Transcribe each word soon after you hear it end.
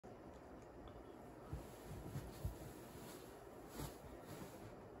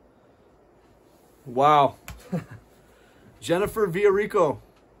Wow. Jennifer Villarico,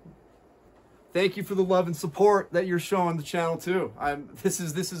 thank you for the love and support that you're showing the channel too. This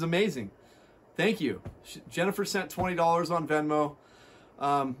is amazing. Thank you. Jennifer sent $20 on Venmo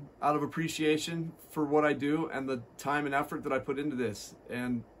out of appreciation for what I do and the time and effort that I put into this,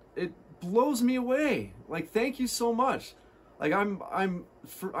 and it blows me away. Like, thank you so much. Like, I'm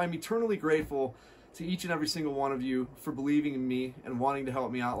eternally grateful to each and every single one of you for believing in me and wanting to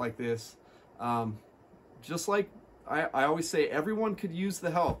help me out like this. Just like I always say, everyone could use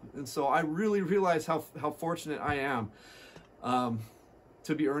the help, and so I really realize how fortunate I am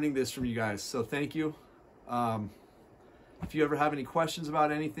to be earning this from you guys. So thank you. If you ever have any questions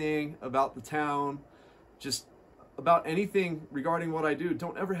about anything, about the town, just about anything regarding what I do,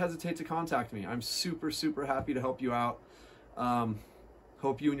 don't ever hesitate to contact me. I'm super happy to help you out.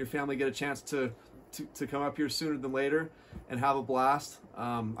 Hope you and your family get a chance to come up here sooner than later and have a blast.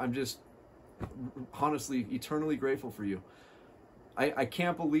 I'm just honestly eternally grateful for you. I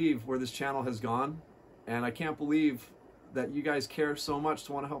can't believe where this channel has gone, and I can't believe that you guys care so much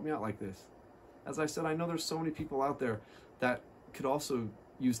to want to help me out like this. As I said, I know there's so many people out there that could also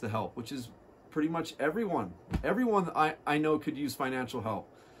use the help, which is pretty much everyone. Everyone I know could use financial help.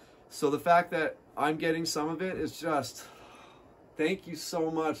 So the fact that I'm getting some of it is just, thank you so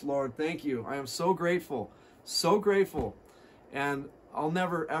much, Lord. Thank you. I am so grateful, and I'll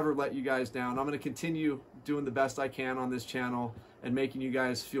never ever let you guys down. I'm going to continue doing the best I can on this channel and making you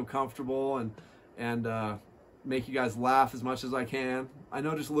guys feel comfortable and make you guys laugh as much as I can. I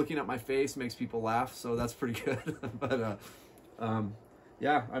know just looking at my face makes people laugh, so that's pretty good. But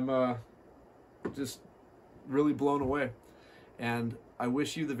yeah, I'm just really blown away, and I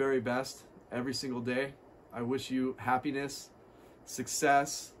wish you the very best every single day. I wish you happiness,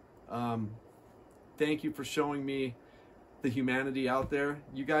 success. Thank you for showing me the humanity out there.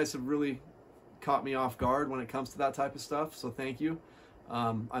 You guys have really caught me off guard when it comes to that type of stuff, so thank you.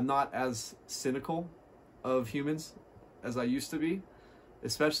 I'm not as cynical of humans as I used to be,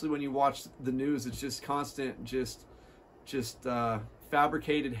 especially when you watch the news. It's just constant, just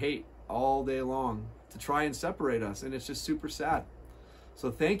fabricated hate all day long to try and separate us, and it's just super sad. So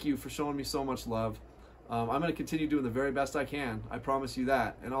thank you for showing me so much love. I'm going to continue doing the very best I can. I promise you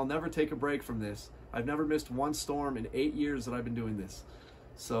that, and I'll never take a break from this. I've never missed one storm in 8 years that I've been doing this.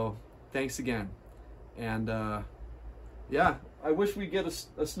 So thanks again. And yeah, I wish we get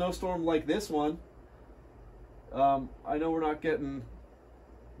a snowstorm like this one. I know we're not getting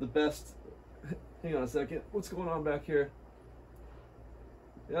the best. Hang on a second. What's going on back here?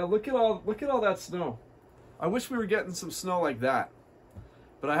 Yeah, look at all that snow. I wish we were getting some snow like that.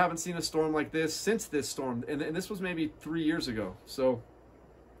 But I haven't seen a storm like this since this storm, and this was maybe 3 years ago. So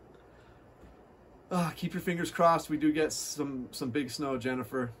keep your fingers crossed we do get some big snow,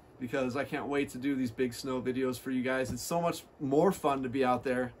 Jennifer, because I can't wait to do these big snow videos for you guys. It's so much more fun to be out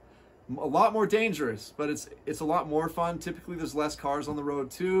there. A lot more dangerous, but it's a lot more fun. Typically there's less cars on the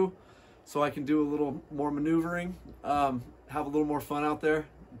road too, so I can do a little more maneuvering, have a little more fun out there.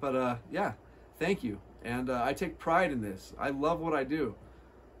 But yeah, thank you. And I take pride in this. I love what I do.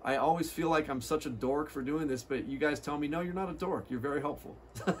 I always feel like I'm such a dork for doing this, but you guys tell me, no, you're not a dork. You're very helpful.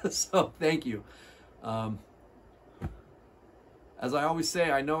 So thank you. As I always say,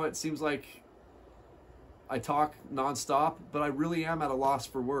 I know it seems like I talk nonstop, but I really am at a loss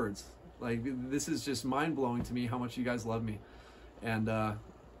for words. Like, this is just mind-blowing to me how much you guys love me. And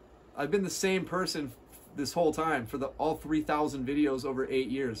I've been the same person this whole time for all 3,000 videos over 8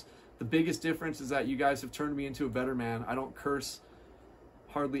 years. The biggest difference is that you guys have turned me into a better man. I don't curse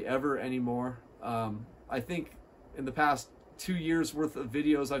hardly ever anymore. I think in the past 2 years worth of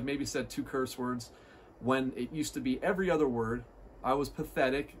videos, I've maybe said 2 curse words when it used to be every other word. I was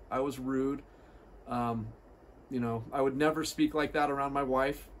pathetic. I was rude. You know, I would never speak like that around my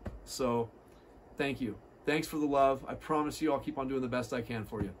wife. So thank you. Thanks for the love. I promise you I'll keep on doing the best I can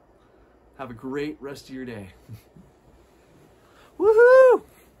for you. Have a great rest of your day. Woohoo!